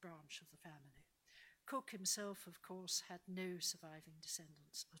that branch of the family. Cook himself, of course, had no surviving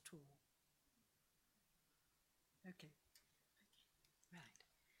descendants at all. Okay.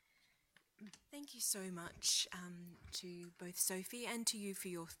 Right. Thank you so much to both Sophie and to you for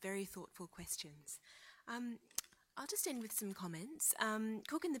your very thoughtful questions. I'll just end with some comments.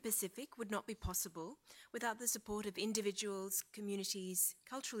 Cook in the Pacific would not be possible without the support of individuals, communities,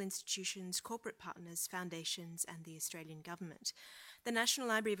 cultural institutions, corporate partners, foundations, and the Australian Government. The National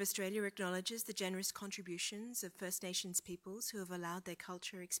Library of Australia acknowledges the generous contributions of First Nations peoples who have allowed their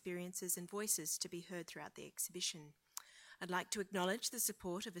culture, experiences, and voices to be heard throughout the exhibition. I'd like to acknowledge the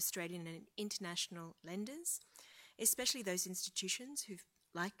support of Australian and international lenders, especially those institutions who've,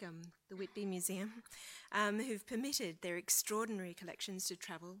 like the Whitby Museum, who've permitted their extraordinary collections to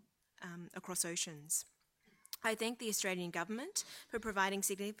travel across oceans. I thank the Australian Government for providing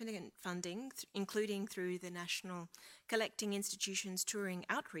significant funding, including through the National Collecting Institutions Touring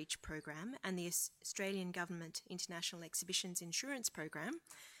Outreach Program and the Australian Government International Exhibitions Insurance Program.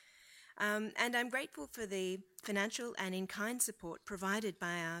 And I'm grateful for the financial and in-kind support provided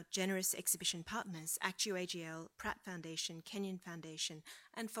by our generous exhibition partners, ActuAGL, Pratt Foundation, Kenyon Foundation,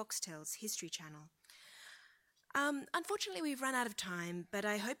 and Foxtel's History Channel. Unfortunately, we've run out of time, but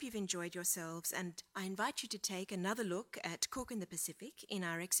I hope you've enjoyed yourselves, and I invite you to take another look at Cook in the Pacific in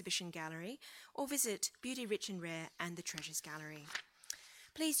our exhibition gallery, or visit Beauty Rich and Rare and the Treasures Gallery.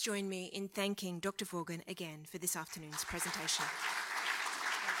 Please join me in thanking Dr. Vaughan again for this afternoon's presentation.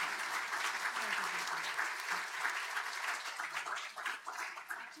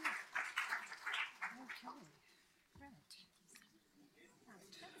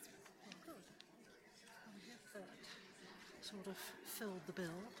 Sort of filled the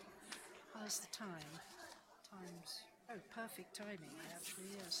bill. How's the time? Time's perfect timing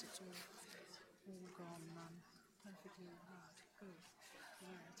actually. Yes, it's all gone perfectly right. Good.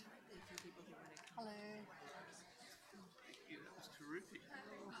 Right. Hello. Thank you. That was terrific.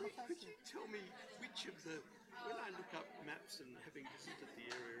 Could you tell me which of the, when I look up maps and having visited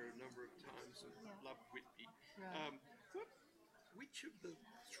the area a number of times and loved Whitby, which of the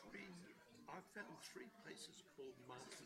three, I've found three places called Martin